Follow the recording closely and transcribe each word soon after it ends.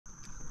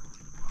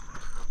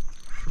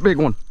Big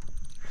one,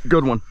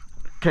 good one.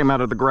 Came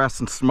out of the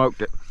grass and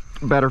smoked it.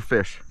 Better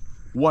fish.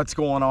 What's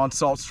going on,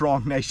 Salt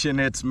Strong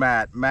Nation? It's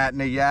Matt and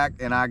the Yak,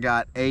 and I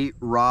got 8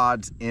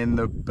 rods in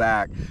the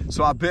back.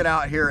 So I've been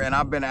out here and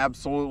I've been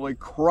absolutely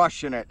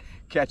crushing it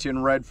catching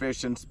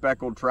redfish and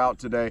speckled trout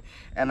today.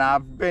 And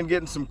I've been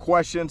getting some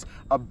questions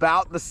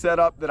about the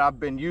setup that I've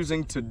been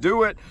using to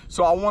do it.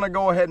 So I want to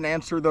go ahead and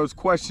answer those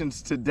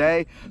questions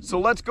today. So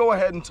let's go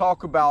ahead and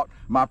talk about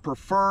my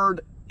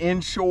preferred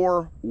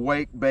inshore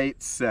wake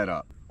bait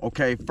setup.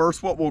 Okay,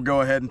 first what we'll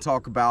go ahead and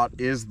talk about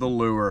is the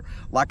lure.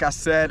 Like I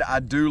said, I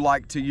do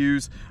like to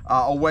use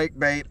a wake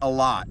bait a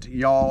lot.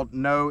 Y'all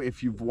know,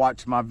 if you've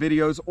watched my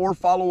videos or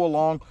follow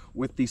along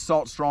with the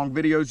Salt Strong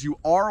videos, you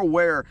are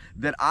aware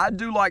that I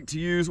do like to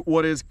use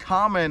what is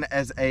common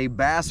as a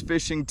bass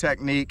fishing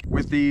technique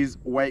with these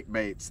wake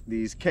baits.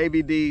 These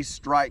KVD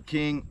Strike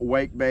King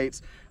wake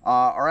baits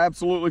are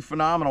absolutely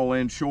phenomenal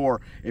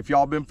inshore. If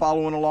y'all been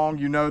following along,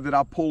 you know that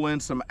I pull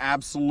in some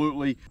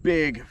absolutely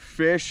big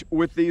fish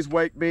with these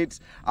wake baits.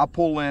 I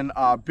pull in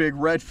big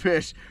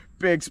redfish,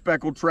 big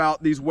speckled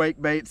trout. These wake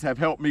baits have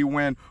helped me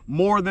win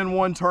more than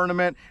one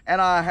tournament,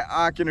 and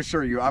I can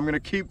assure you I'm going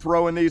to keep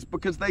throwing these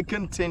because they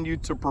continue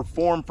to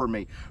perform for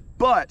me.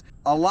 But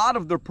a lot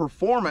of the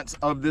performance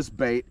of this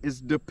bait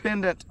is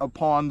dependent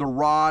upon the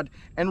rod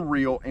and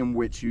reel in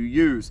which you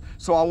use.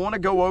 So I want to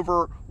go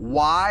over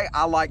why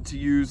I like to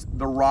use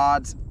the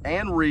rods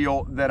and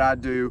reel that I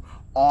do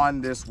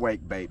on this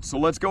wake bait. So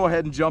let's go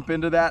ahead and jump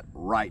into that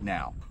right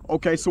now.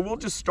 Okay, so we'll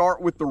just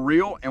start with the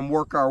reel and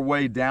work our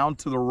way down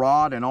to the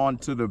rod and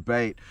onto the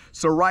bait.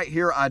 So right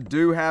here, I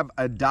do have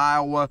a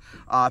Daiwa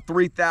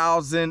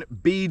 3000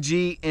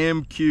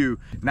 BGMQ.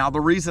 Now,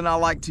 the reason I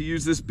like to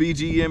use this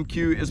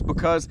BGMQ is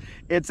because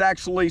it's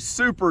actually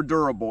super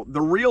durable.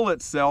 The reel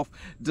itself,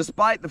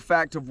 despite the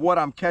fact of what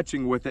I'm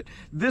catching with it,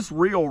 this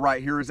reel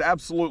right here is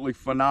absolutely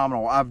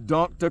phenomenal. I've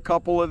dunked a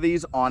couple of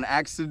these on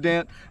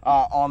accident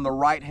on the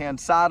right-hand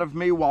side of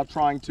me while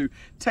trying to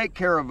take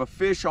care of a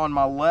fish on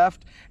my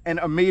left, and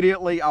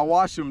immediately I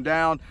wash them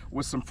down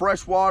with some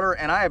fresh water,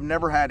 and I have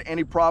never had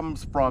any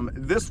problems from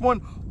this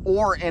one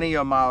or any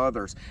of my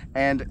others.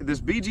 And this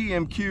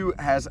BGMQ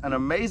has an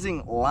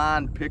amazing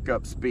line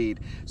pickup speed.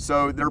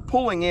 So they're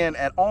pulling in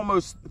at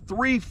almost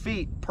 3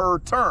 feet per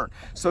turn.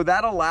 So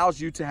that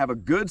allows you to have a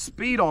good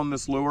speed on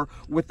this lure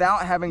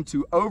without having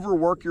to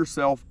overwork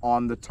yourself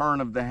on the turn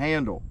of the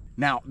handle.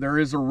 Now, there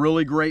is a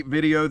really great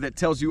video that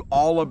tells you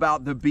all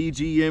about the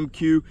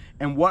BGMQ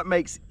and what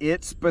makes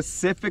it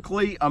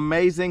specifically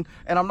amazing.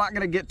 And I'm not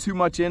going to get too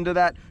much into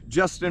that.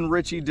 Justin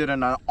Ritchie did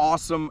an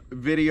awesome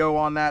video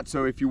on that.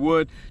 So if you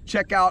would,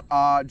 check out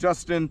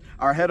Justin,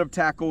 our head of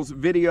tackles,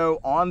 video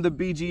on the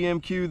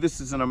BGMQ. This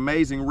is an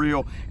amazing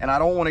reel, and I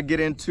don't want to get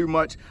into too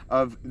much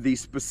of the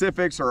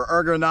specifics or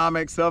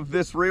ergonomics of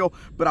this reel,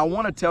 but I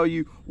want to tell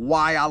you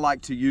why I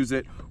like to use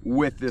it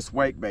with this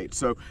wake bait.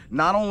 So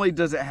not only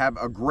does it have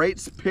a great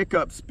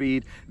pickup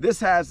speed, this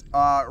has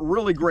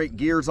really great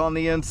gears on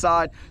the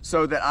inside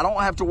so that I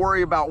don't have to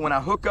worry about when I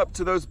hook up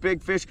to those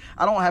big fish,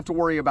 I don't have to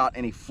worry about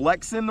any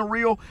flex in the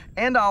reel,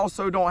 and I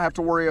also don't have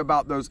to worry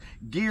about those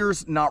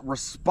gears not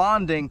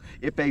responding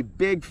if a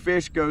big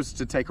fish goes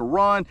to take a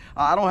run.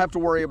 I don't have to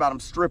worry about them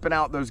stripping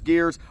out those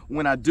gears.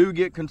 When I do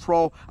get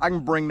control, I can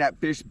bring that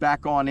fish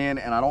back on in,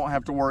 and I don't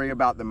have to worry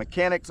about the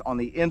mechanics on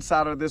the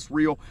inside of this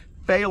reel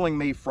failing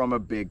me from a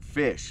big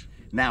fish.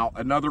 Now,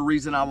 another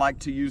reason I like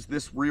to use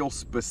this reel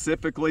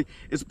specifically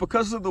is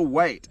because of the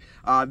weight.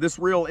 This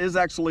reel is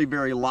actually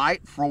very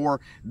light for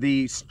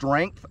the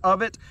strength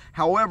of it.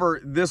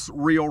 However, this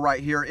reel right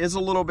here is a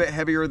little bit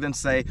heavier than,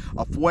 say,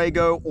 a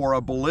Fuego or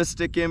a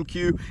Ballistic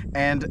MQ,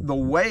 and the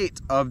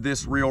weight of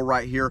this reel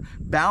right here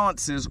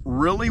balances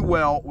really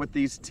well with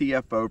these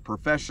TFO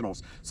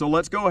Professionals. So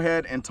let's go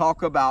ahead and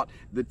talk about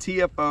the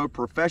TFO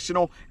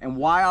Professional and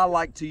why I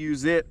like to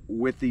use it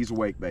with these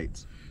wake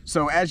baits.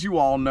 So as you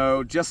all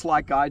know, just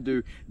like I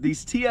do,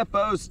 these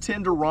TFOs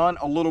tend to run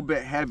a little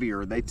bit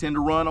heavier. They tend to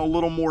run a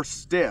little more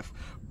stiff.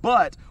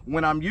 But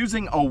when I'm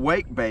using a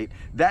wake bait,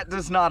 that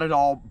does not at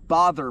all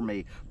bother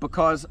me,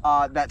 because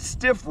that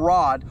stiff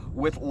rod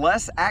with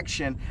less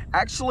action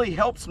actually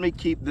helps me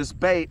keep this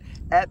bait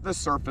at the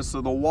surface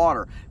of the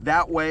water.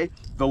 That way,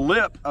 the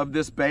lip of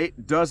this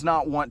bait does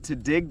not want to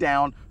dig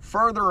down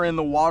further in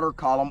the water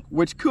column,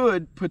 which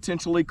could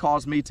potentially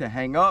cause me to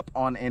hang up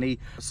on any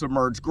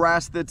submerged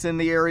grass that's in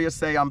the area.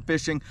 Say I'm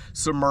fishing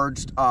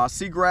submerged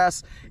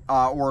seagrass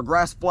or a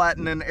grass flat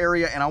in an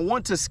area, and I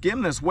want to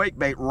skim this wake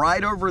bait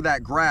right over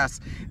that grass,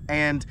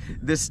 and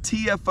this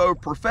TFO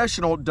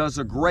Professional does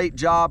a great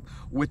job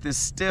with this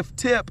stiff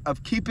tip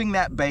of keeping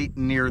that bait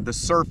near the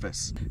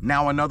surface.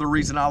 Now, another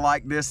reason I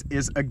like this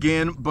is,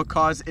 again,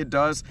 because it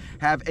does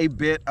have a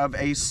bit of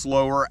a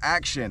slower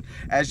action.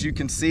 As you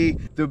can see,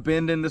 the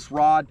bend in this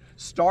rod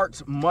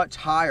starts much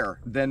higher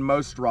than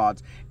most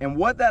rods, and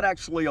what that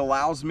actually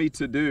allows me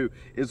to do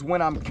is,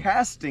 when I'm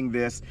casting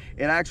this,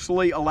 it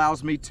actually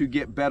allows me to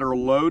get better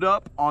load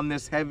up on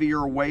this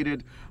heavier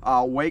weighted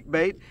wake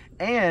bait,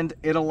 and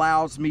it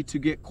allows me to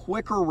get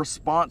quicker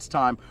response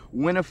time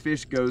when a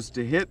fish goes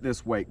to hit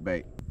this wake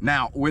bait.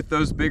 Now, with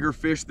those bigger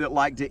fish that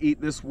like to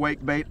eat this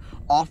wake bait,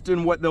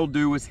 often what they'll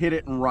do is hit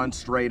it and run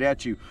straight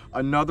at you.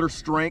 Another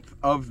strength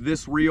of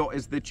this reel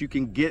is that you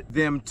can get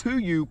them to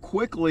you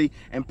quickly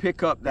and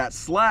pick up that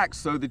slack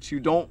so that you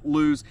don't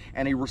lose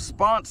any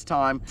response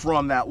time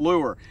from that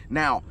lure.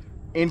 Now,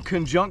 in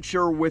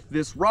conjunction with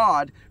this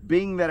rod,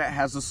 being that it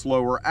has a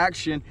slower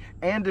action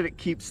and that it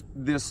keeps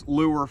this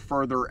lure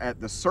further at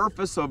the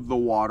surface of the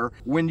water,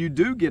 when you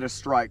do get a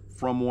strike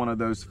from one of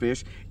those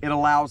fish, it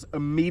allows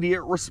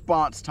immediate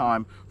response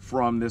time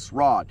from this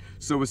rod.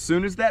 So as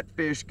soon as that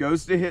fish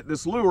goes to hit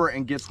this lure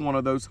and gets one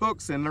of those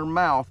hooks in their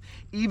mouth,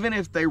 even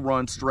if they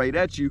run straight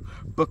at you,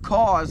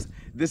 because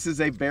this is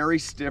a very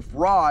stiff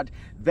rod,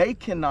 they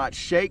cannot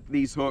shake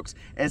these hooks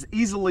as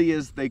easily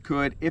as they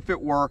could if it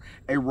were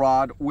a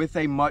rod with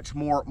a much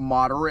more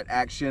moderate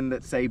action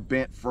that, say,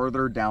 bent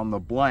further down the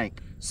blank.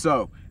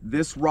 So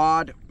this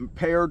rod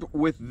paired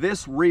with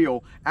this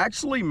reel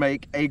actually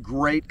make a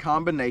great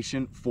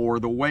combination for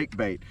the wake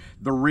bait.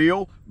 The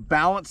reel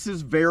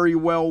balances very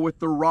well with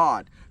the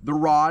rod. The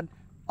rod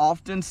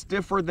often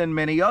stiffer than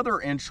many other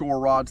inshore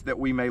rods that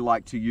we may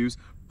like to use,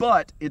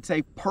 but it's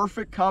a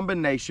perfect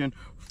combination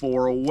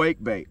for a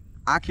wake bait.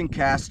 I can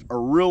cast a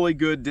really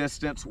good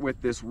distance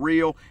with this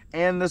reel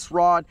and this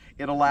rod.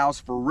 It allows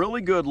for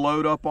really good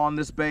load up on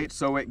this bait,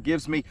 so it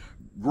gives me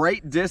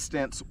great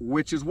distance,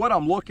 which is what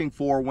I'm looking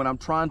for when I'm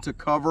trying to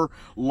cover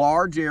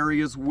large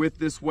areas with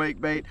this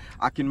wake bait.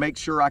 I can make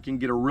sure I can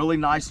get a really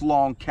nice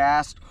long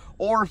cast,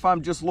 or if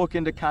I'm just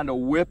looking to kind of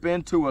whip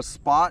into a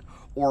spot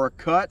or a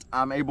cut,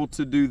 I'm able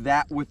to do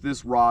that with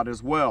this rod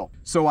as well.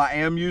 So I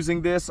am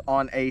using this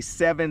on a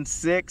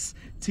 7.6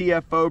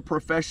 TFO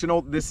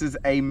Professional. This is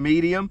a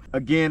medium.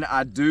 Again,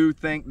 I do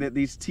think that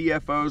these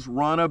TFOs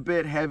run a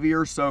bit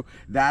heavier, so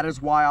that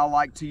is why I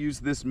like to use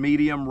this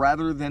medium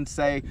rather than,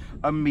 say,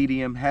 a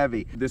medium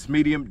heavy. This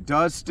medium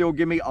does still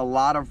give me a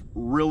lot of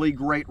really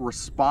great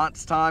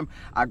response time.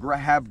 I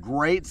have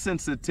great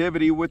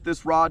sensitivity with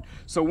this rod,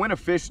 so when a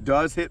fish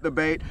does hit the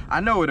bait, I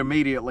know it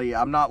immediately.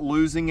 I'm not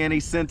losing any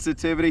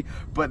sensitivity,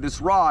 but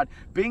this rod,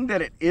 being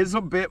that it is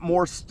a bit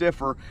more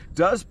stiffer,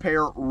 does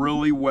pair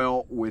really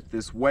well with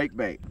this wake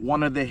bait.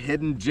 One of the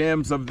hidden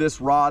gems of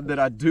this rod that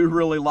I do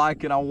really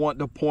like and I want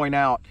to point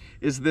out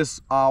is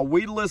this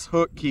weedless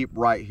hook keep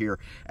right here.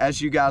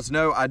 As you guys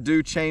know, I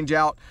do change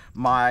out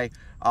my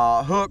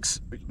hooks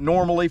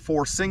normally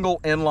for single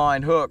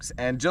inline hooks,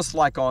 and just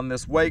like on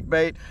this wake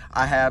bait,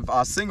 I have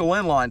single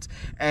inlines,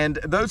 and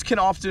those can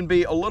often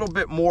be a little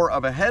bit more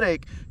of a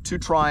headache to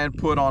try and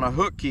put on a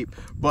hook keep.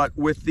 But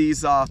with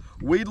these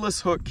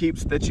weedless hook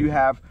keeps that you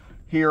have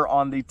here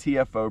on the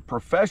TFO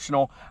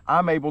Professional,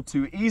 I'm able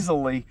to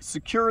easily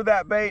secure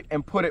that bait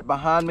and put it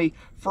behind me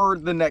for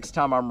the next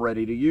time I'm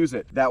ready to use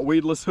it. That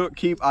weedless hook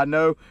keep, I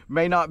know,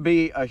 may not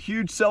be a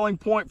huge selling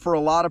point for a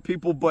lot of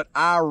people, but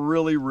I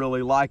really,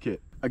 really like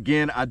it.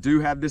 Again, I do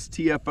have this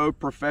TFO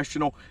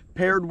Professional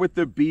paired with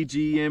the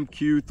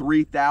BGMQ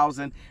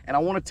 3000, and I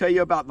want to tell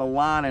you about the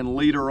line and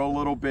leader a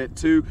little bit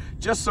too,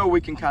 just so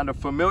we can kind of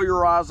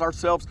familiarize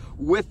ourselves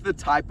with the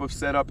type of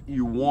setup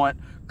you want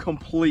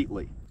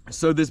completely.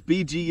 So this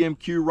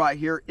BGMQ right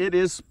here, it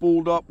is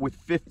spooled up with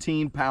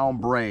 15-pound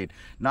braid,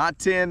 not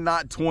 10,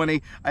 not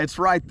 20. It's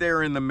right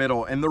there in the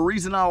middle. And the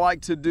reason I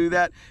like to do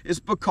that is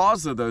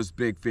because of those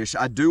big fish.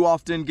 I do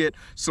often get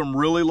some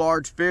really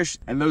large fish,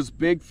 and those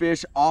big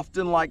fish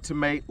often like to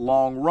make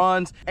long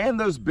runs, and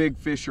those big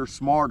fish are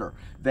smarter.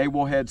 They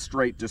will head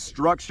straight to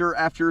structure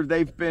after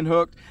they've been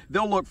hooked.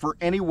 They'll look for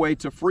any way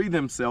to free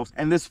themselves,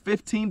 and this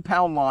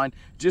 15-pound line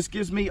just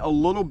gives me a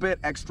little bit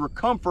extra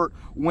comfort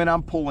when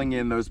I'm pulling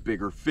in those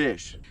bigger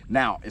fish.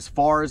 Now, as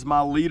far as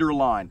my leader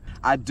line,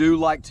 I do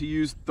like to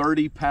use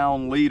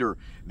 30-pound leader.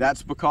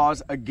 That's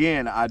because,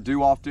 again, I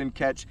do often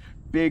catch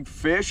big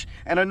fish.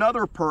 And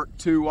another perk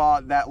to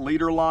that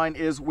leader line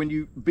is when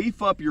you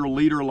beef up your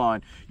leader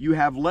line, you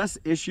have less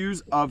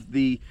issues of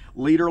the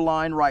leader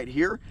line right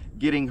here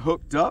getting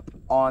hooked up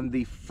on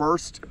the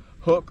first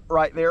hook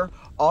right there.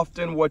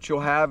 Often what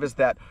you'll have is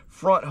that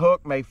front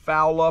hook may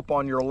foul up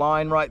on your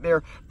line right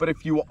there, but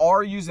if you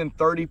are using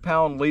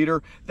 30-pound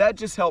leader, that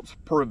just helps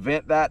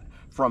prevent that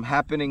from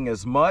happening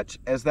as much,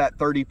 as that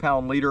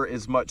 30-pound leader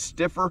is much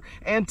stiffer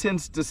and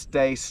tends to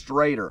stay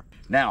straighter.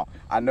 Now,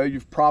 I know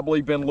you've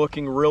probably been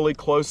looking really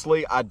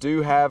closely. I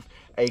do have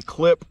a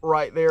clip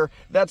right there.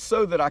 That's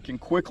so that I can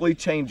quickly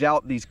change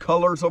out these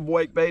colors of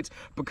wake baits,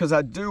 because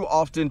I do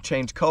often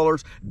change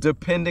colors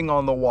depending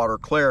on the water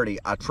clarity.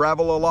 I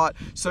travel a lot,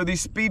 so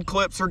these speed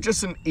clips are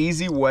just an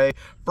easy way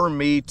for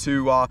me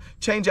to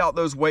change out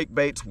those wake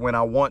baits when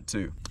I want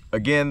to.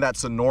 Again,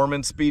 that's a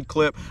Norman speed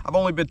clip. I've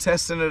only been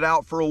testing it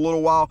out for a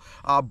little while,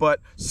 but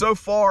so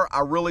far I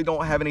really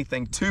don't have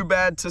anything too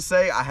bad to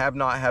say. I have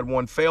not had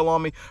one fail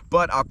on me,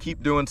 but I'll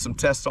keep doing some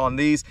tests on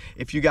these.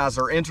 If you guys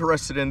are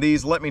interested in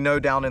these, let me know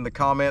down in the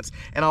comments,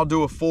 and I'll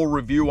do a full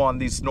review on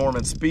these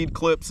Norman speed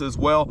clips as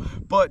well.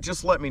 But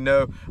just let me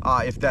know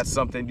if that's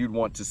something you'd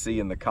want to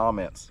see in the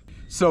comments.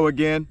 So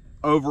again,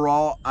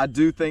 Overall, I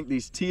do think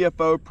these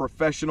TFO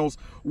professionals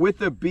with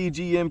the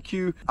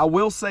BGMQ, I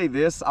will say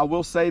this, I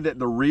will say that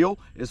the reel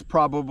is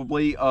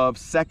probably of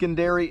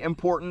secondary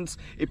importance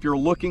if you're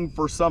looking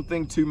for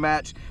something to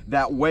match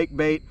that wake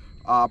bait.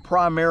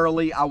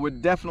 Primarily, I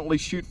would definitely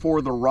shoot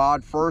for the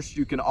rod first.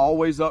 You can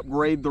always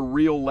upgrade the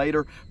reel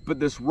later,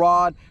 but this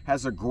rod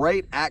has a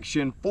great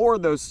action for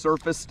those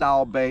surface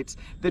style baits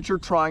that you're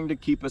trying to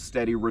keep a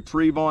steady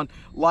retrieve on,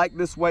 like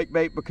this wake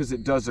bait, because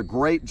it does a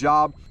great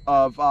job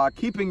of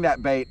keeping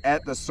that bait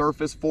at the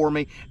surface for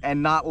me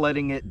and not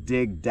letting it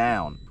dig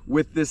down.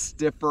 With this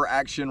stiffer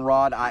action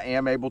rod, I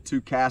am able to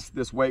cast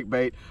this wake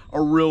bait a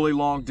really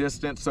long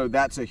distance, so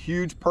that's a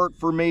huge perk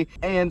for me.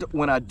 And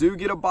when I do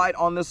get a bite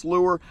on this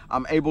lure,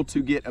 I'm able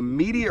to get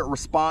immediate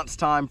response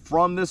time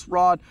from this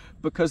rod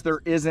because there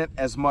isn't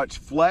as much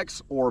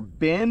flex or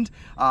bend.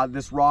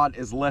 This rod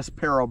is less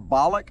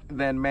parabolic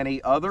than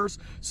many others,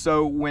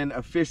 so when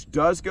a fish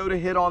does go to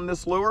hit on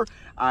this lure,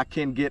 I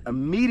can get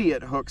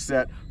immediate hook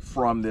set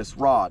from this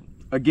rod.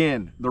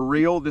 Again, the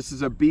reel, this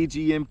is a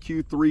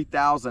BGMQ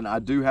 3000. I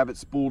do have it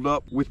spooled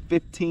up with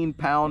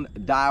 15-pound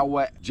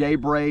Daiwa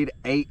J-braid,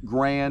 8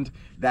 grand.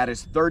 That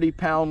is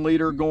 30-pound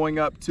leader going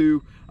up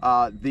to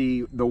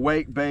the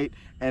wake bait.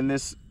 And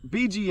this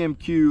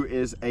BGMQ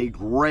is a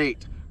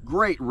great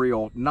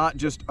reel, not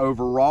just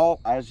overall.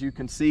 As you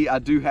can see, I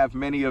do have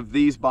many of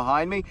these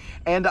behind me,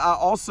 and I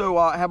also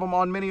have them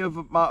on many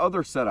of my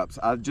other setups.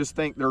 I just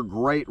think they're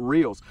great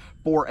reels.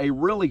 For a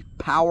really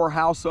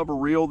powerhouse of a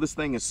reel, this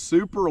thing is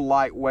super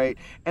lightweight,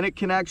 and it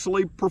can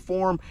actually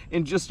perform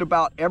in just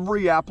about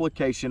every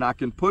application I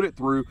can put it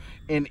through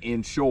in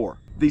Inshore.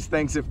 These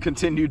things have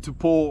continued to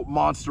pull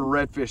monster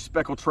redfish,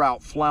 speckled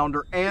trout,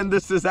 flounder, and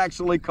this has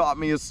actually caught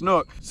me a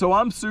snook. So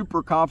I'm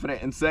super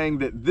confident in saying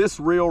that this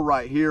reel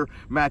right here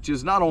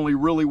matches not only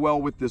really well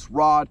with this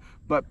rod,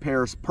 but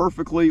pairs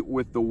perfectly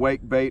with the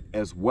wake bait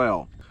as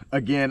well.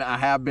 Again, I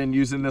have been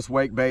using this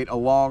wake bait a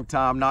long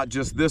time, not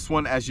just this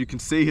one. As you can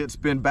see, it's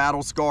been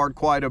battle scarred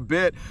quite a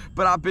bit,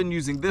 but I've been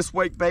using this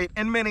wake bait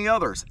and many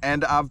others,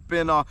 and I've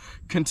been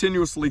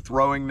continuously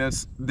throwing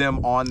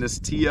them on this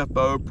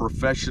TFO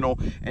professional,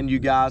 and you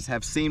guys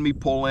have seen me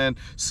pull in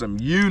some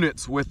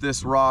units with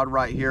this rod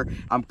right here.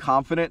 I'm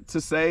confident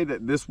to say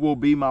that this will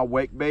be my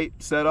wake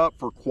bait setup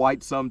for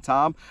quite some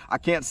time. I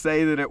can't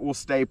say that it will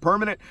stay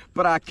permanent,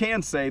 but I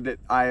can say that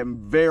I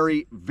am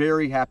very,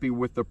 very happy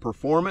with the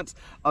performance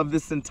of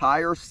this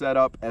entire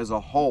setup as a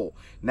whole.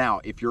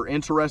 Now, if you're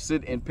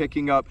interested in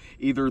picking up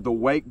either the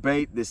wake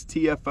bait, this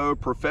TFO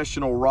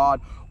professional rod,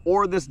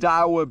 or this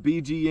Daiwa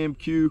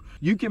BGMQ,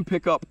 you can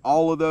pick up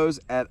all of those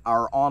at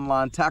our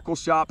online tackle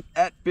shop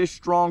at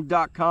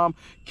fishstrong.com.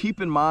 Keep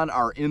in mind,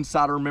 our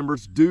insider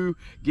members do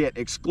get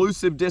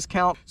exclusive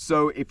discount,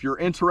 so if you're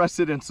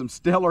interested in some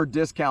stellar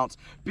discounts,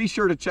 be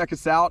sure to check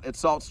us out at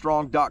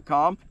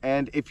saltstrong.com.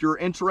 And if you're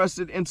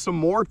interested in some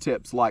more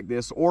tips like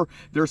this, or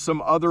there's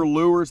some other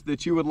lures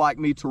that you would like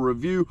me to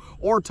review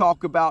or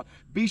talk about,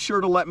 be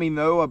sure to let me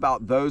know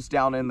about those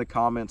down in the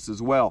comments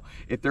as well.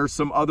 If there's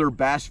some other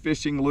bass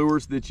fishing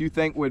lures that you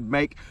think would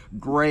make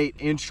great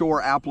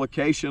inshore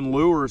application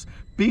lures,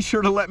 be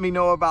sure to let me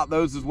know about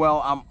those as well.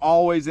 I'm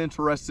always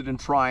interested in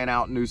trying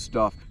out new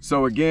stuff.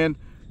 So again,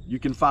 you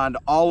can find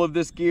all of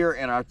this gear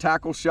in our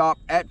tackle shop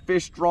at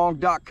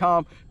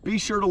fishstrong.com. Be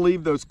sure to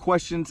leave those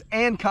questions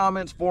and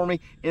comments for me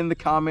in the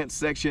comments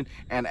section.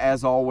 And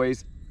as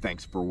always,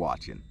 thanks for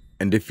watching.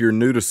 And if you're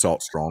new to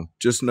Salt Strong,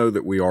 just know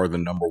that we are the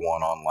 #1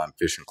 online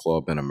fishing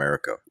club in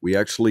America. We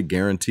actually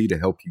guarantee to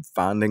help you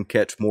find and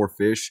catch more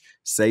fish,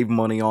 save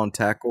money on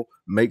tackle,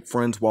 make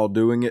friends while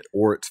doing it,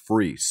 or it's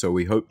free. So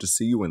we hope to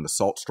see you in the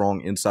Salt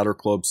Strong Insider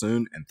Club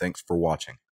soon, and thanks for watching.